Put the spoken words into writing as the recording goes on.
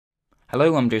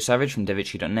Hello, I'm Joe Savage from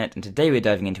devhq.net, and today we're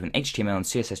diving into an HTML and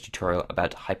CSS tutorial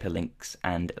about hyperlinks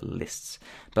and lists.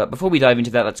 But before we dive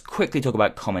into that, let's quickly talk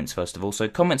about comments first of all. So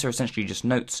comments are essentially just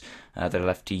notes that are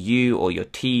left to you or your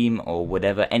team or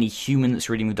whatever, any human that's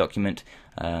reading the document,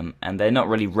 and they're not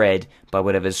really read by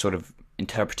whatever's sort of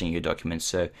interpreting your document.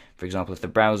 So, for example, if the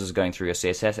browser's going through your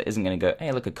CSS, it isn't going to go,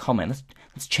 hey, look, a comment,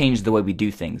 let's change the way we do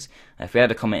things. If we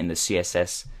had a comment in the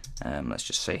CSS, let's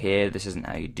just say here, this isn't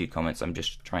how you do comments, I'm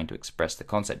just trying to express the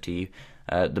concept to you.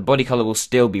 The body color will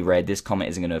still be red, this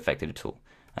comment isn't going to affect it at all.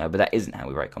 But that isn't how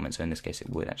we write comments, so in this case it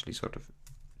would actually sort of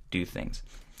do things.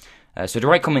 So to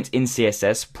write comments in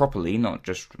CSS properly, not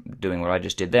just doing what I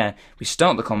just did there, we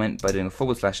start the comment by doing a /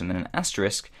 and then an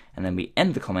asterisk, and then we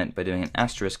end the comment by doing an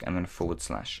asterisk and then a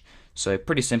 /. So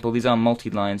pretty simple, these are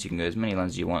multi-lines, you can go as many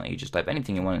lines as you want, you just type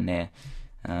anything you want in there.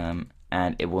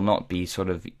 And it will not be sort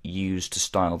of used to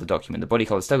style the document. The body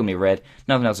color is still going to be red,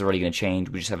 nothing else is really going to change,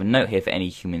 we just have a note here for any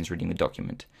humans reading the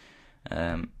document.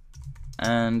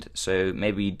 And so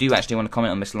maybe you do actually want to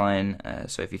comment on this line,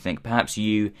 so if you think perhaps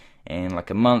you in like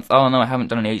a month, oh no, I haven't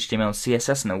done any HTML and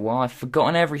CSS in a while, I've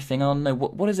forgotten everything, oh no,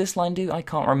 what does this line do? I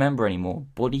can't remember anymore.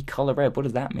 Body color red, what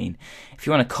does that mean? If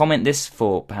you want to comment this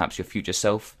for perhaps your future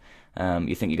self,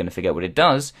 you think you're going to forget what it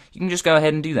does, you can just go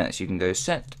ahead and do that. So you can go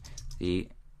set the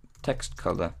text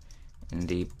color in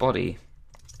the body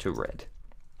to red.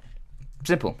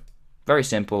 Simple,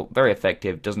 very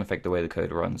effective, doesn't affect the way the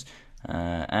code runs.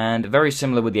 And very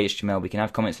similar with the HTML, we can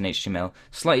have comments in HTML,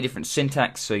 slightly different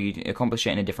syntax, so you accomplish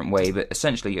it in a different way, but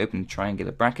essentially you open a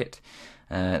triangular bracket,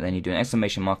 then you do an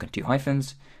exclamation mark and 2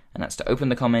 hyphens, and that's to open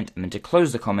the comment, and then to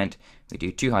close the comment, we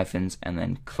do 2 hyphens, and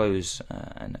then close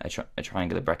a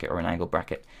triangular bracket or an angle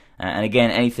bracket. And again,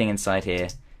 anything inside here,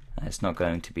 it's not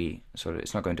going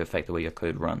to affect the way your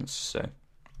code runs. So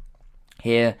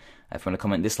here, if we want to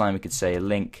comment this line, we could say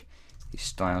link the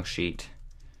style sheet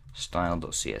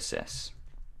style.css,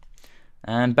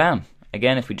 and bam.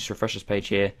 Again, if we just refresh this page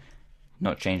here,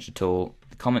 not changed at all.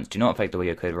 The comments do not affect the way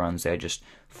your code runs, they're just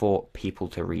for people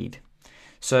to read.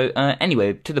 So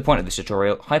anyway, to the point of this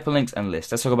tutorial, hyperlinks and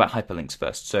lists. Let's talk about hyperlinks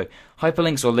first. So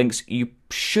hyperlinks or links, you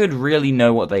should really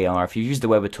know what they are. If you've used the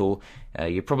Weber tool,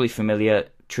 you're probably familiar.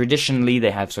 Traditionally,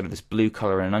 they have sort of this blue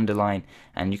color and an underline,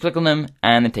 and you click on them,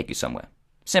 and they take you somewhere.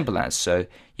 Simple as. So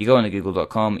you go into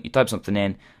google.com, you type something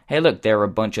in, hey look, there are a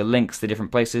bunch of links to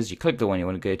different places, you click the one you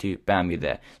want to go to, bam, you're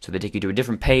there. So they take you to a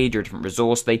different page or a different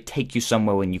resource, they take you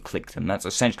somewhere when you click them. That's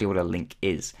essentially what a link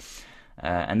is.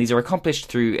 And these are accomplished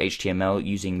through HTML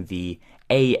using the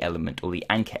A element, or the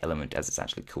anchor element as it's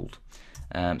actually called.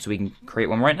 So we can create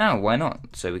one right now, why not?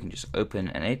 So we can just open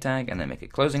an A tag and then make a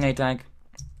closing A tag.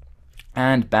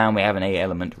 And bam, we have an A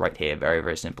element right here,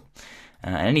 very simple.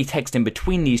 And any text in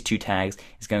between these two tags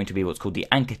is going to be what's called the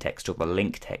anchor text or the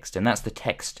link text, and that's the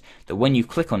text that when you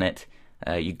click on it,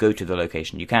 you go to the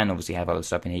location. You can obviously have other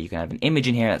stuff in here. You can have an image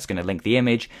in here that's going to link the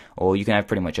image, or you can have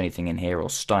pretty much anything in here, or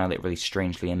style it really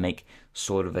strangely and make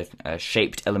sort of a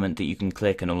shaped element that you can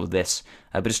click and all of this.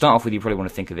 But to start off with, you probably want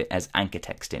to think of it as anchor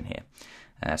text in here.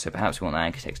 So perhaps we want the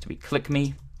anchor text to be click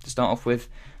me to start off with.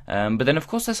 But then of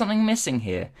course there's something missing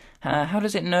here. How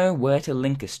does it know where to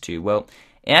link us to? Well,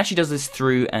 it actually does this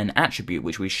through an attribute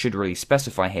which we should really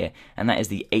specify here, and that is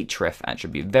the href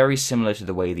attribute. Very similar to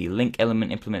the way the link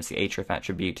element implements the href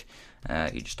attribute.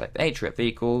 You just type href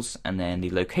equals, and then the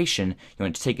location you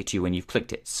want to take it to when you've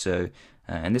clicked it. So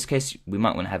in this case, we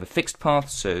might want to have a fixed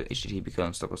path, so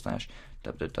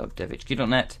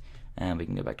http://www.devhq.net, and we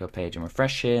can go back to our page and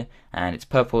refresh here, and it's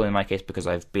purple in my case because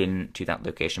I've been to that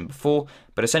location before,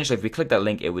 but essentially if we click that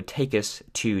link, it would take us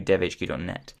to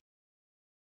devhq.net.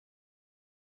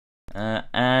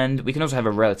 And we can also have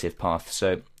a relative path,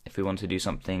 so if we want to do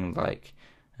something like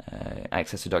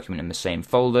access a document in the same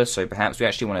folder, so perhaps we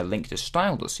actually want to link to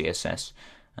style.css,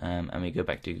 and we go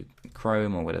back to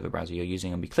Chrome or whatever browser you're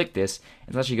using, and we click this,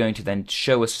 it's actually going to then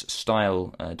show us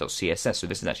style.css, so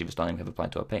this is actually the styling we have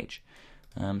applied to our page.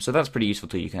 So that's pretty useful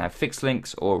too. You can have fixed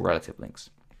links or relative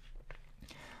links.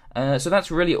 So that's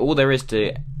really all there is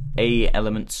to A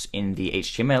elements in the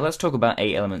HTML. Let's talk about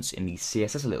A elements in the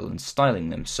CSS a little and styling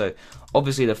them. So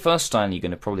obviously the first styling you're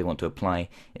going to probably want to apply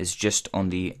is just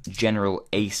on the general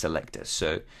A selector.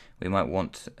 So we might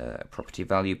want a property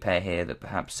value pair here that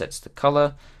perhaps sets the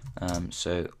color.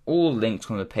 So all links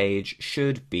on the page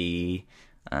should be,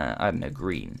 I don't know,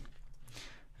 green.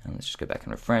 And let's just go back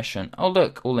and refresh, and oh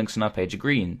look, all links on our page are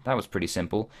green. That was pretty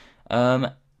simple.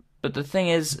 But the thing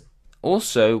is,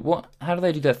 also, how do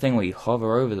they do that thing where you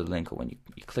hover over the link, or when you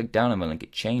click down on the link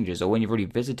it changes, or when you've already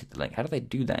visited the link? How do they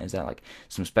do that? Is that like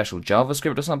some special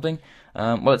JavaScript or something?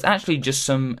 Well, it's actually just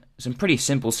some pretty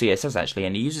simple CSS actually,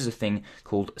 and it uses a thing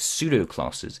called pseudo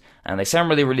classes. And they sound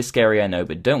really, really scary, I know,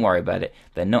 but don't worry about it.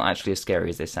 They're not actually as scary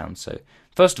as they sound. So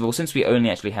first of all, since we only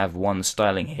actually have one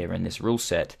styling here in this rule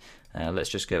set, let's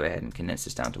just go ahead and condense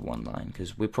this down to one line,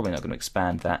 because we're probably not going to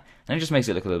expand that, and it just makes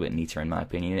it look a little bit neater in my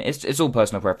opinion. It's all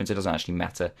personal preference, it doesn't actually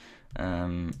matter,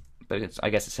 but I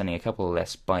guess it's sending a couple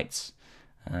less bytes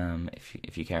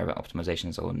if you care about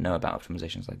optimizations or know about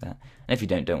optimizations like that. And if you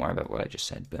don't worry about what I just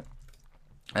said. But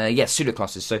yes, pseudo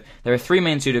classes. So there are three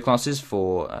main pseudo classes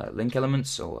for link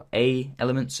elements, or A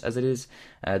elements as it is: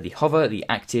 the hover, the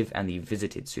active, and the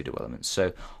visited pseudo elements.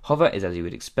 So hover is as you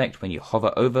would expect when you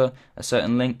hover over a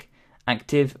certain link,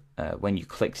 active when you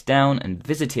clicked down, and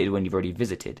visited when you've already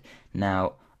visited.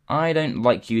 Now, I don't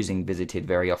like using visited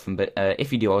very often, but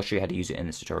if you do, I'll show you how to use it in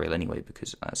this tutorial anyway,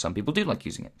 because some people do like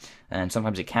using it, and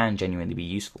sometimes it can genuinely be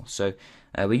useful. So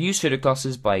we use pseudo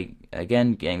classes by,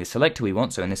 again, getting the selector we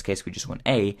want. So in this case, we just want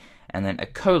A, and then a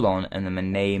colon, and then the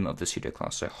name of the pseudo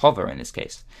class, so hover in this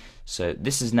case. So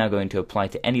this is now going to apply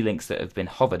to any links that have been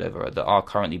hovered over, or that are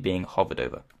currently being hovered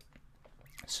over.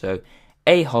 So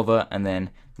A hover, and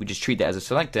then we just treat that as a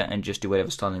selector and just do whatever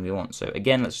styling we want. So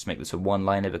again, let's just make this a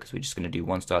one-liner, because we're just going to do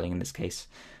one styling in this case.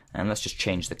 And let's just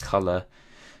change the color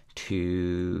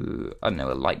to, I don't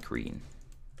know, a light green.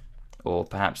 Or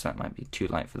perhaps that might be too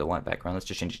light for the white background. Let's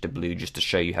just change it to blue just to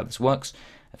show you how this works.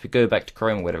 If we go back to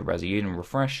Chrome or whatever browser you use and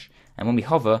refresh, and when we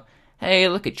hover, hey,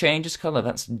 look, it changes color.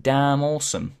 That's damn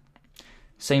awesome.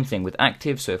 Same thing with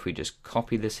active. So if we just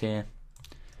copy this here,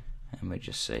 and we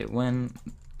just say when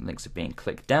links are being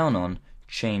clicked down on,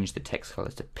 change the text color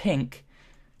to pink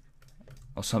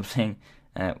or something.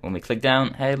 When we click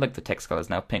down, hey, look, the text color is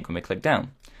now pink when we click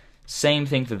down. Same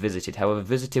thing for visited. However,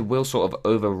 visited will sort of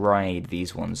override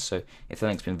these ones. So if the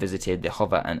link's been visited, the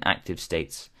hover and active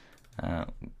states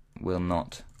will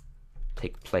not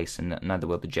take place, and neither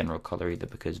will the general color either,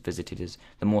 because visited is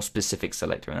the more specific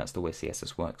selector, and that's the way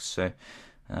CSS works. So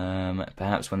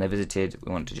perhaps when they're visited, we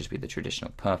want it to just be the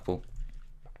traditional purple.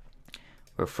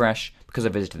 Refresh, because I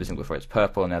visited this link before, it's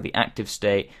purple. Now the active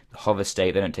state, the hover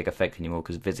state, they don't take effect anymore,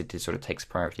 because visited sort of takes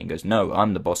priority and goes, no,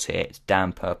 I'm the boss here, it's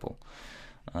damn purple.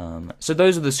 So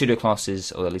those are the pseudo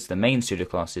classes, or at least the main pseudo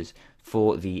classes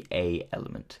for the A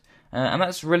element. And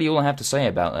that's really all I have to say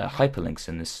about hyperlinks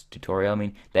in this tutorial. I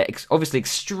mean, they're obviously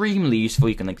extremely useful.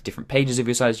 You can link to different pages of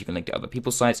your sites, you can link to other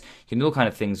people's sites, you can do all kind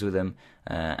of things with them,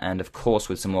 and of course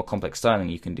with some more complex styling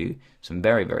you can do some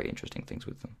very, very interesting things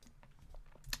with them.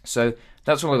 So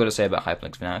that's all I've got to say about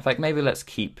hyperlinks for now. In fact, maybe let's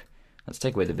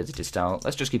take away the visited style.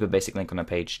 Let's just keep a basic link on our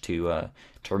page to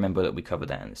remember that we covered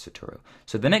that in this tutorial.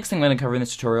 So the next thing we're going to cover in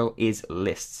this tutorial is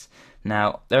lists.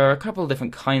 Now, there are a couple of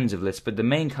different kinds of lists, but the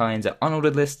main kinds are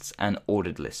unordered lists and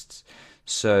ordered lists.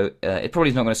 So it probably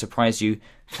is not going to surprise you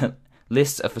that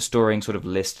lists are for storing sort of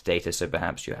list data. So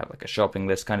perhaps you have like a shopping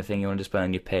list kind of thing you want to display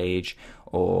on your page,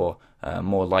 or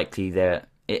more likely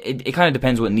it kind of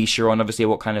depends what niche you're on, obviously,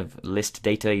 what kind of list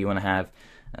data you want to have.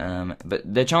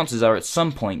 But the chances are at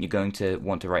some point you're going to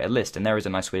want to write a list, and there is a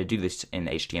nice way to do this in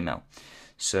HTML.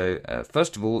 So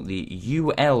first of all, the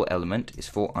UL element is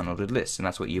for unordered lists, and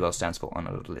that's what UL stands for,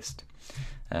 unordered list.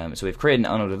 So we've created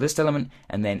an unordered list element,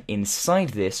 and then inside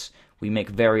this we make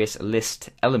various list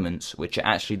elements, which are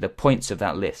actually the points of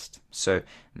that list. So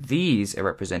these are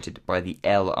represented by the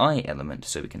li element,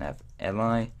 so we can have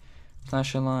li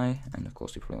 /li, and of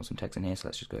course we probably want some text in here, so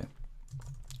let's just go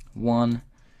 1,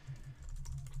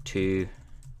 2,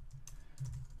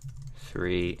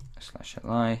 3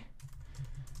 /li,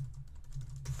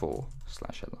 4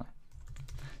 /li.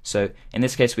 So in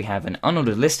this case we have an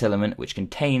unordered list element which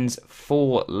contains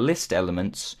 4 list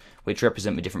elements which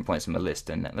represent the different points on the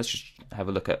list. And let's just have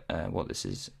a look at what this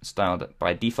is styled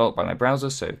by default by my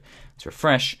browser. So let's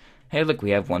refresh. Hey, look,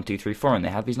 we have 1, 2, 3, 4, and they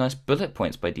have these nice bullet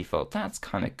points by default. That's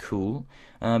kind of cool,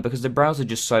 because the browser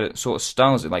just sort of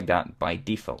styles it like that by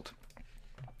default.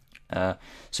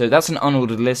 So that's an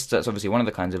unordered list. That's obviously one of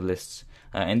the kinds of lists.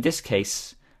 In this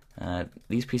case,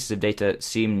 these pieces of data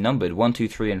seem numbered 1, 2,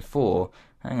 3, and 4.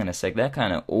 Hang on a sec, they're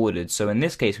kind of ordered. So in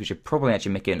this case, we should probably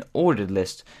actually make it an ordered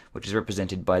list, which is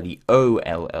represented by the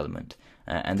OL element.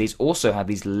 And these also have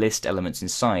these list elements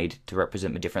inside to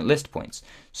represent the different list points.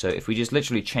 So if we just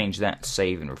literally change that,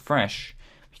 save and refresh,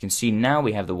 you can see now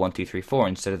we have the 1, 2, 3, 4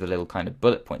 instead of the little kind of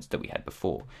bullet points that we had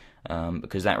before,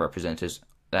 because that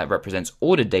represents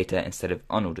ordered data instead of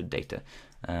unordered data.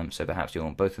 So perhaps you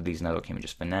want both of these in our document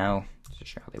just for now, to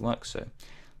show how they work. So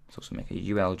let's also make a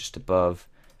UL just above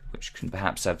which can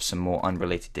perhaps have some more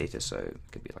unrelated data. So it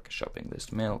could be like a shopping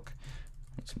list, milk,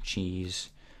 I need some cheese,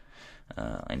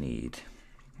 I need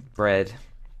bread,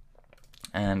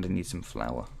 and I need some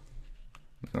flour.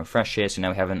 We can refresh here, so now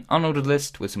we have an unordered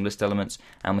list with some list elements,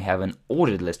 and we have an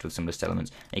ordered list with some list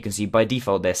elements. And you can see by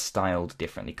default they're styled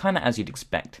differently, kind of as you'd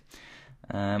expect.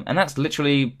 And that's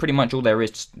literally pretty much all there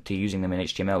is to using them in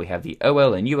HTML. We have the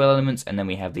OL and UL elements, and then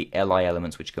we have the LI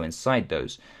elements which go inside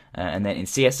those. And then in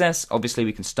CSS, obviously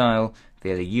we can style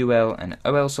via the UL and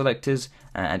OL selectors,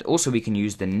 and also we can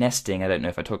use the nesting. I don't know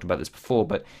if I talked about this before,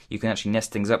 but you can actually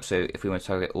nest things up, so if we want to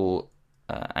target all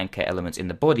anchor elements in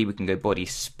the body, we can go body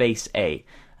space A,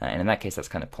 and in that case that's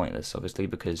kind of pointless, obviously,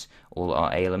 because all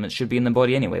our A elements should be in the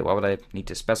body anyway. Why would I need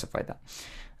to specify that?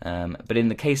 But in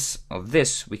the case of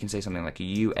this, we can say something like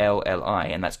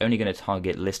ULLI, and that's only going to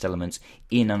target list elements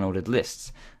in unordered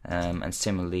lists, and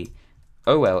similarly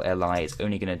OLLI is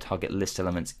only going to target list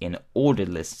elements in ordered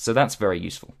lists, so that's very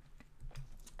useful.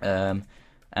 And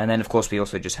then of course we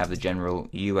also just have the general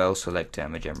UL selector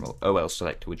and the general OL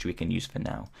selector, which we can use for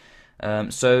now.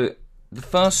 So the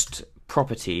first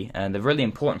property, and the really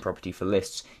important property for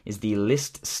lists, is the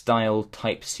list style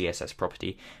type CSS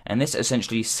property, and this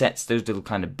essentially sets those little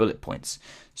kind of bullet points.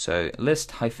 So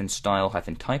list style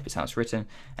type is how it's written,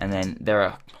 and then there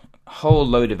are a whole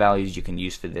load of values you can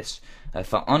use for this.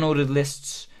 For unordered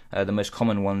lists, the most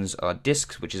common ones are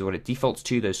disks, which is what it defaults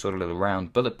to, those sort of little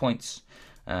round bullet points.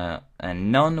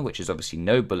 And none, which is obviously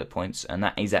no bullet points, and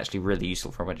that is actually really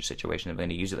useful for a bunch of situations. I'm going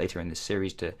to use it later in this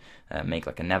series to make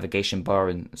like a navigation bar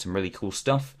and some really cool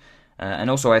stuff. And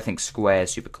also I think square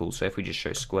is super cool, so if we just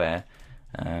show square,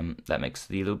 that makes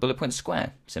the little bullet point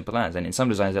square, simple as. And in some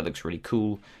designs that looks really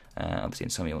cool, obviously in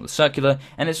some you want the circular,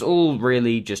 and it's all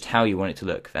really just how you want it to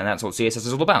look, and that's what CSS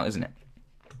is all about, isn't it?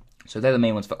 So they're the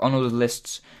main ones for unordered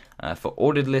lists. For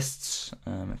ordered lists,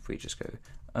 if we just go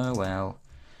OL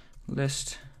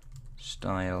list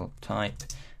style type,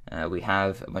 we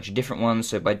have a bunch of different ones.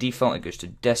 So by default it goes to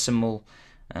decimal.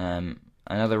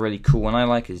 Another really cool one I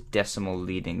like is decimal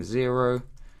leading 0.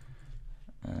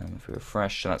 If we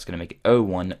refresh, so that's going to make it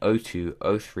 01, 02,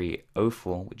 03,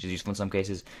 04, which is useful in some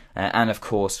cases. And of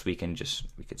course we could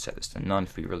set this to none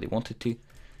if we really wanted to,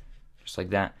 just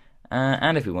like that.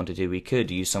 And if we wanted to, we could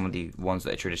use some of the ones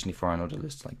that are traditionally for unordered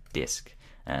lists, like disk,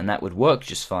 and that would work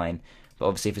just fine. But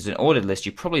obviously if it's an ordered list,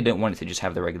 you probably don't want it to just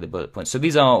have the regular bullet points. So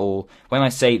these are all, when I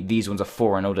say these ones are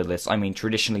for unordered lists, I mean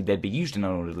traditionally they'd be used in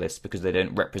unordered lists because they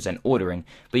don't represent ordering,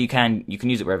 but you can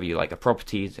use it wherever you like. A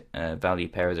property value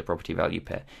pair is a property value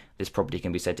pair. This property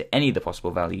can be set to any of the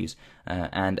possible values,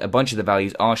 and a bunch of the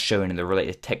values are shown in the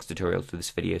related text tutorial to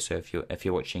this video. So if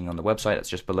you're watching on the website, that's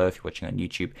just below. If you're watching on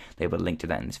YouTube, they will link to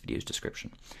that in this video's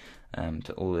description.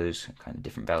 To all those kind of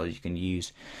different values you can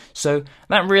use. So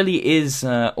that really is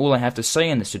all I have to say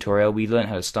in this tutorial. We learned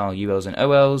how to style ULs and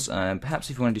OLs.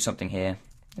 Perhaps if you want to do something here,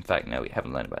 in fact no, we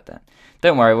haven't learned about that.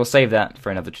 Don't worry, we'll save that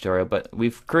for another tutorial. But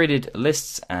we've created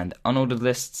lists and unordered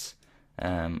lists.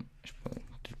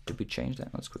 Did we change that?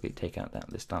 Let's quickly take out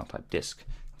that list style type disk.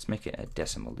 Let's make it a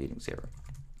decimal leading 0.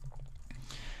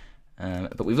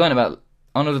 But we've learned about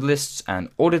unordered lists and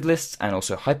ordered lists, and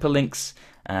also hyperlinks,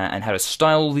 and how to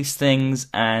style all these things.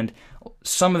 And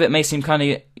some of it may seem kind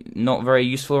of not very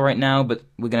useful right now, but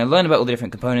we're going to learn about all the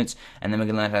different components, and then we're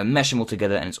going to learn how to mesh them all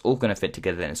together, and it's all going to fit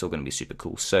together, and it's all going to be super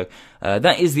cool. So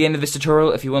that is the end of this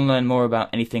tutorial. If you want to learn more about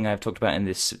anything I've talked about in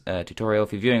this tutorial,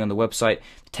 if you're viewing on the website,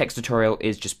 the text tutorial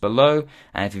is just below,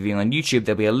 and if you're viewing on YouTube,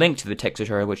 there'll be a link to the text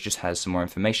tutorial which just has some more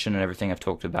information and everything I've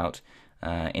talked about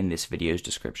in this video's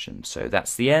description. So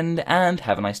that's the end, and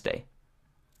have a nice day.